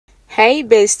Hey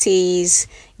besties,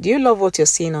 do you love what you're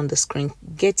seeing on the screen?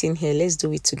 Get in here, let's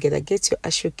do it together. Get your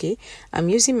ashoke. I'm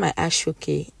using my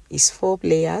ashoke. It's 4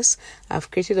 layers. I've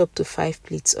created up to 5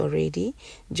 pleats already.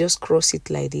 Just cross it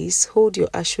like this. Hold your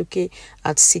ashoke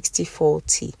at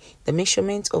 60-40. The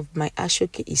measurement of my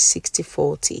ashoke is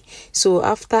 60-40. So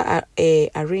after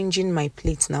arranging my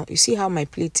pleat now, you see how my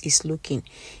pleat is looking.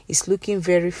 It's looking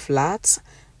very flat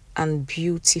and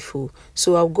beautiful.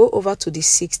 So I'll go over to the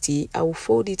 60. I will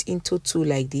fold it into 2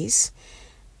 like this.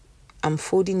 I'm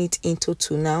folding it into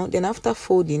 2 now. Then after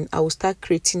folding, I will start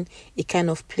creating a kind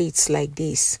of plates like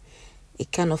this. A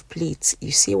kind of plate.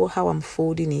 You see how I'm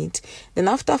folding it. Then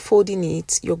after folding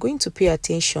it, you're going to pay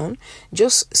attention.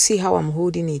 Just see how I'm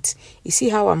holding it. You see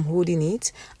how I'm holding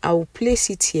it? I will place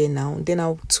it here now. Then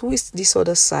I'll twist this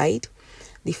other side,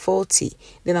 the 40.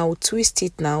 Then I will twist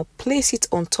it now, place it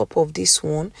on top of this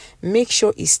one, make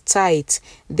sure it's tight.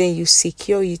 Then you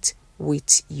secure it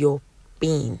with your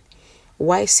pin.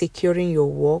 While securing your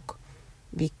work,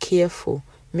 be careful,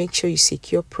 make sure you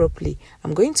secure properly.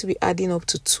 I'm going to be adding up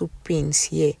to 2 pins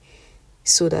here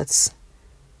so that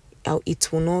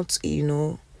it will not,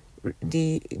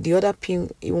 the other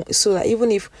pin, so that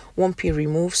even if one pin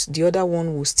removes, the other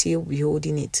one will still be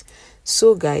holding it.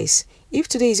 So guys, if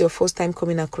today is your first time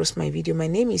coming across my video, my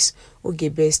name is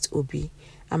Best Obi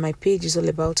and my page is all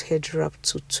about head wrap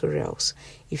tutorials.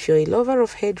 If you're a lover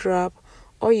of head wrap,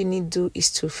 all you need to do is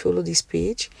to follow this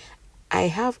page. I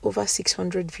have over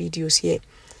 600 videos here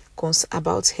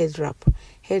about head wrap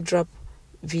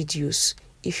videos.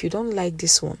 If you don't like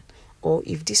this one, or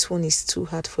if this one is too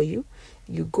hard for you,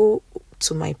 you go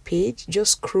to my page,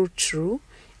 just scroll through,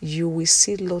 you will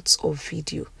see lots of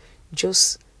video.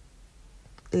 Just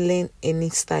learn any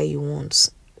style you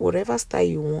want. Whatever style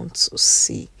you want to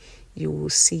see, you will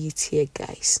see it here,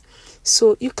 guys.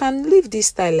 So you can leave this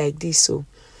style like this, so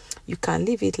you can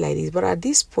leave it like this. But at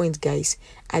this point, guys,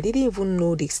 I didn't even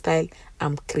know the style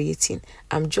I'm creating.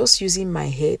 I'm just using my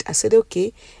head. I said,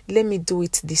 okay, let me do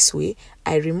it this way.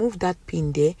 I removed that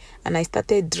pin there and I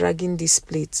started dragging these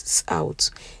plates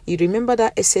out. You remember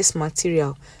that excess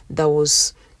material that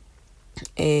was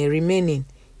remaining?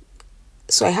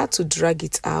 So I had to drag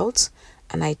it out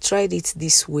and I tried it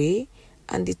this way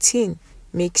and the thing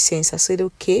makes sense. I said,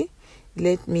 okay,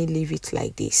 let me leave it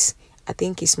like this. I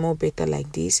think it's more better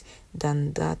like this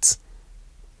than that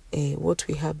what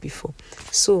we had before.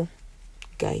 So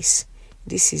guys,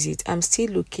 this is it. I'm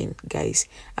still looking, guys.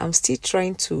 I'm still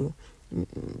trying to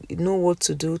know what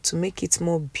to do to make it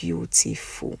more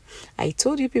beautiful. I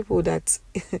told you people that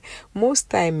most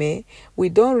time we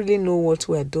don't really know what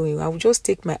we are doing. I will just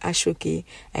take my ashoke,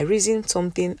 I reason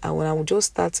something, and when I will just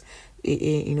start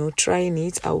trying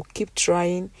it, I will keep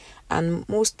trying, and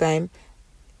most time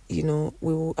we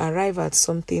will arrive at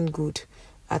something good.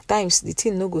 At times the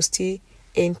thing no go still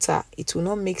enter, it will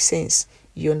not make sense.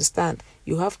 You understand?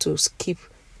 You have to keep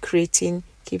creating,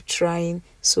 keep trying.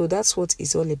 So that's what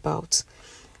it's all about.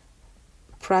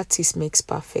 Practice makes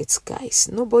perfect, guys.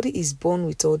 Nobody is born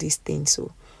with all these things,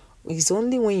 so it's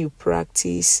only when you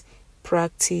practice,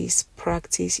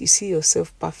 you see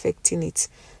yourself perfecting it.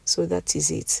 So that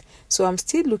is it. So I'm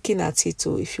still looking at it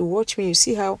too. If you watch me, you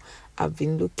see how I've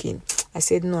been looking. I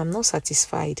said no, I'm not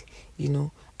satisfied.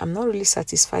 I'm not really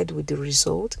satisfied with the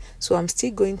result. So I'm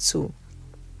still going to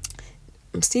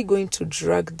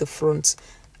drag the front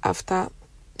after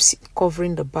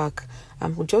covering the back.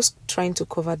 I'm just trying to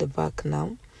cover the back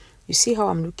now. You see how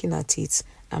I'm looking at it?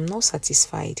 I'm not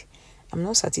satisfied. I'm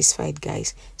not satisfied,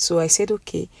 guys. So I said,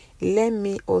 okay, let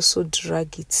me also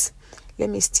drag it. Let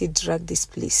me still drag this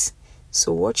place.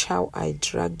 So watch how I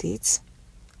dragged it.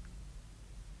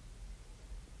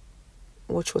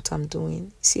 Watch what I'm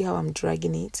doing. See how I'm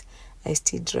dragging it? I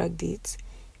still dragged it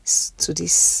to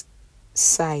this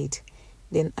side.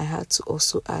 Then I had to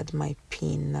also add my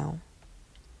pin now.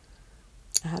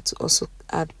 I had to also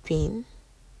add pin.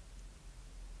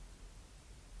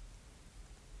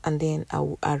 And then I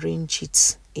will arrange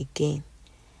it again.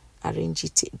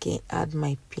 Add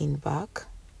my pin back.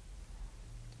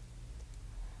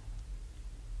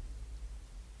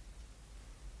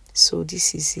 So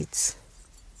this is it.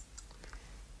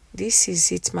 This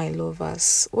is it, my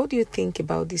lovers. What do you think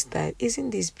about this style? Isn't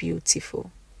this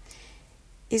beautiful?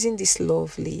 Isn't this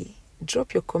lovely?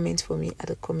 Drop your comment for me at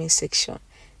the comment section.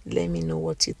 Let me know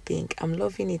what you think. I'm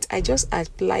loving it. I just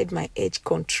applied my edge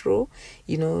control,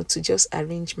 to just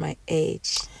arrange my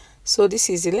edge. So this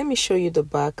is it. Let me show you the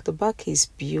back. The back is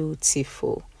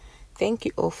beautiful. Thank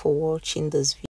you all for watching this video.